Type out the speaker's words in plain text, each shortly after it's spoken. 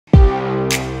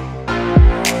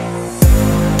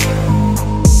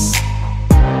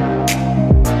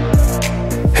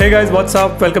Hey guys, what's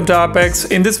up? Welcome to Apex.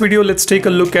 In this video, let's take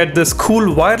a look at this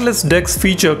cool wireless Dex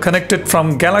feature connected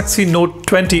from Galaxy Note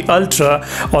 20 Ultra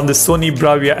on the Sony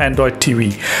Bravia Android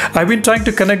TV. I've been trying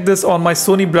to connect this on my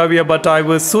Sony Bravia, but I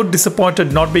was so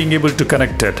disappointed not being able to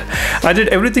connect it. I did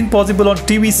everything possible on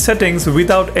TV settings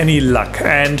without any luck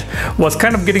and was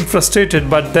kind of getting frustrated,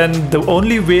 but then the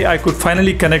only way I could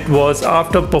finally connect was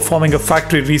after performing a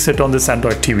factory reset on this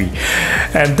Android TV.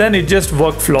 And then it just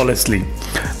worked flawlessly.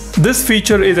 This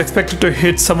feature is expected to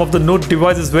hit some of the Note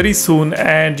devices very soon,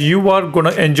 and you are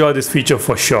gonna enjoy this feature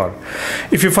for sure.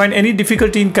 If you find any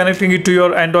difficulty in connecting it to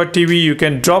your Android TV, you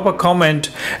can drop a comment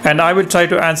and I will try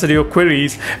to answer your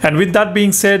queries. And with that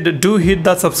being said, do hit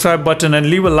that subscribe button and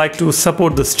leave a like to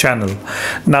support this channel.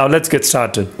 Now let's get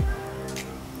started.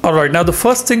 Alright, now the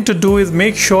first thing to do is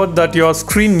make sure that your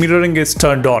screen mirroring is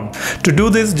turned on. To do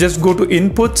this, just go to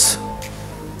Inputs,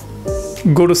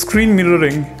 go to Screen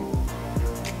Mirroring,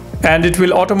 and it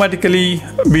will automatically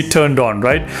be turned on,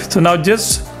 right? So now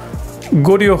just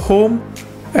go to your home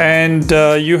and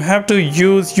you have to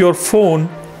use your phone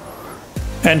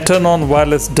and turn on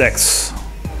Wireless Dex.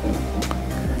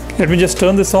 Let me just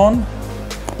turn this on.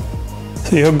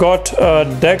 So you have got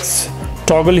a Dex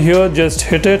toggle here, just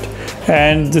hit it,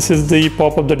 and this is the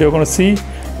pop-up that you're going to see.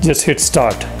 Just hit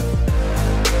start.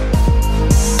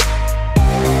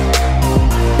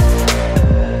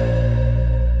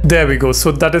 There we go.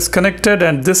 So that is connected,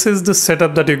 and this is the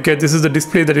setup that you get. This is the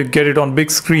display that you get it on big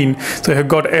screen. So you've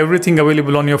got everything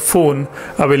available on your phone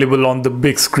available on the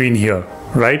big screen here,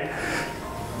 right?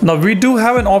 Now we do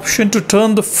have an option to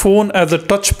turn the phone as a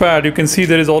touchpad. You can see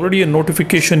there is already a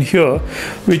notification here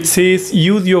which says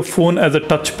use your phone as a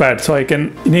touchpad. So I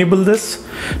can enable this.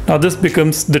 Now this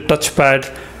becomes the touchpad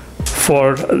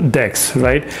for Dex,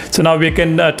 right? So now we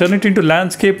can turn it into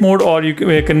landscape mode, or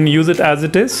we can use it as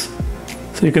it is.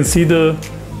 So you can see the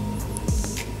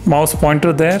mouse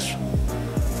pointer there.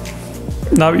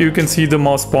 Now you can see the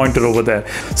mouse pointer over there.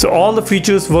 So all the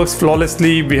features works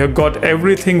flawlessly. We have got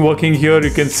everything working here.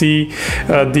 You can see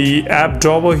the app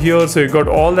drawer here. So you've got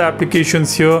all the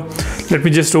applications here. Let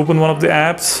me just open one of the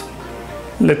apps.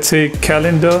 Let's say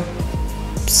calendar.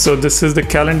 So this is the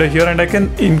calendar here, and I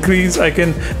can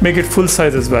make it full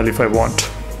size as well if I want.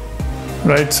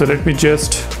 Right, so let me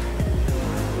just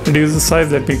reduce the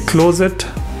size. Let me close it.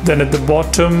 Then at the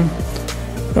bottom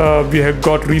we have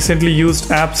got recently used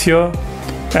apps here,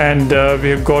 and we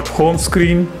have got home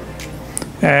screen,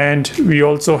 and we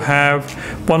also have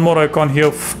one more icon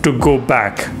here to go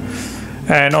back.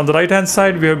 And on the right hand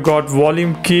side we have got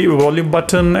volume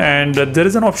button, and there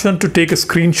is an option to take a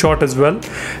screenshot as well.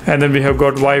 And then we have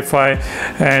got Wi-Fi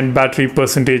and battery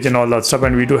percentage and all that stuff,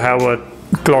 and we do have a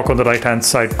clock on the right hand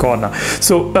side corner.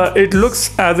 So it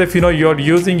looks as if you're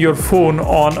using your phone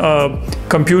on a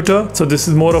computer. So this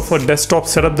is more of a desktop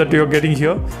setup that you're getting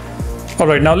here.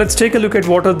 Alright, now let's take a look at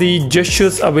what are the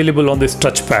gestures available on this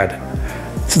touchpad.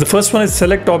 So the first one is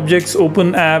select objects,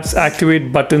 open apps,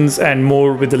 activate buttons and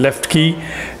more with the left key.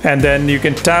 And then you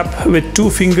can tap with 2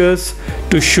 fingers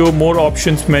to show more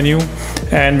options menu.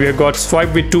 And we have got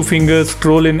swipe with 2 fingers,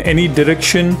 scroll in any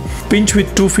direction, pinch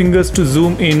with 2 fingers to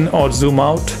zoom in or zoom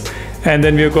out. And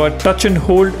then we have got touch and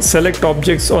hold, select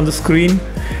objects on the screen.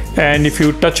 And if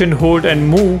you touch and hold and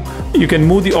move, you can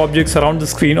move the objects around the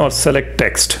screen or select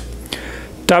text.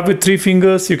 Tap with 3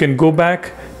 fingers, you can go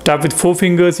back. Tap with 4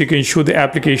 fingers, you can show the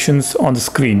applications on the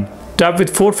screen. Tap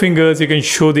with 4 fingers, you can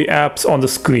show the apps on the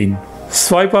screen.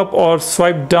 Swipe up or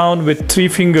swipe down with 3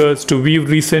 fingers to view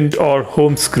recent or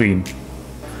home screen.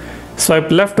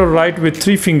 Swipe left or right with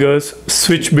 3 fingers,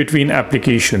 switch between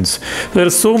applications. There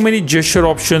are so many gesture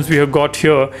options we have got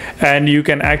here, and you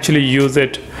can actually use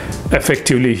it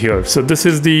effectively here. So this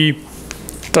is the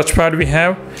touchpad we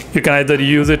have. You can either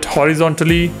use it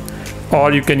horizontally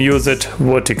or you can use it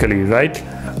vertically, right?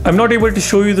 I'm not able to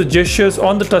show you the gestures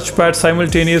on the touchpad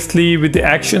simultaneously with the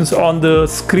actions on the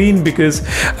screen because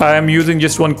I am using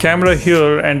just one camera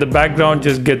here, and the background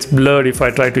just gets blurred if I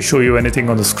try to show you anything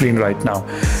on the screen right now.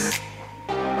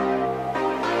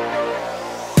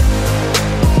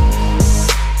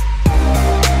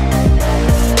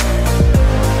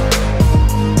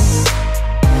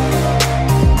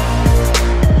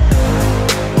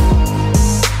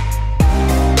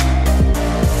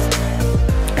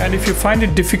 And if you find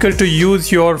it difficult to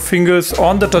use your fingers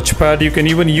on the touchpad, you can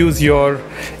even use your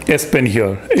S Pen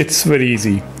here. It's very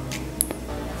easy.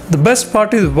 The best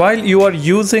part is while you are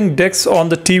using Dex on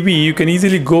the TV, you can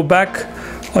easily go back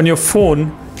on your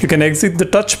phone you can exit the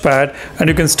touchpad and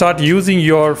you can start using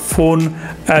your phone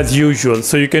as usual.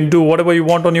 So you can do whatever you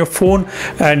want on your phone,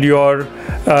 and your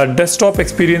desktop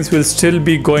experience will still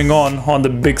be going on the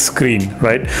big screen,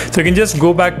 right? So you can just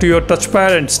go back to your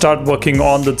touchpad and start working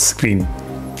on the screen.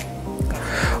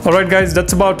 Alright guys,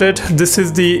 that's about it. This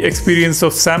is the experience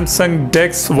of Samsung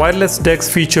Dex, Wireless Dex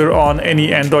feature on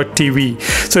any Android TV.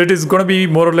 So it is going to be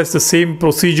more or less the same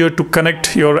procedure to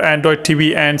connect your Android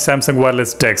TV and Samsung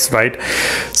Wireless Dex, right?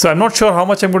 So I'm not sure how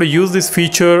much I'm going to use this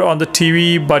feature on the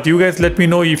TV, but you guys let me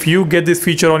know if you get this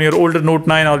feature on your older Note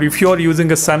 9, or if you are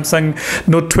using a Samsung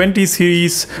Note 20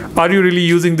 series, are you really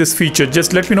using this feature?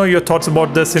 Just let me know your thoughts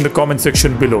about this in the comment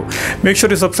section below. Make sure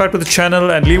to subscribe to the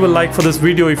channel and leave a like for this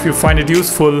video if you find it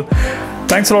useful.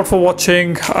 Thanks a lot for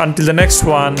watching. Until the next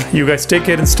one, you guys take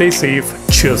care and stay safe.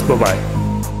 Cheers. Bye bye.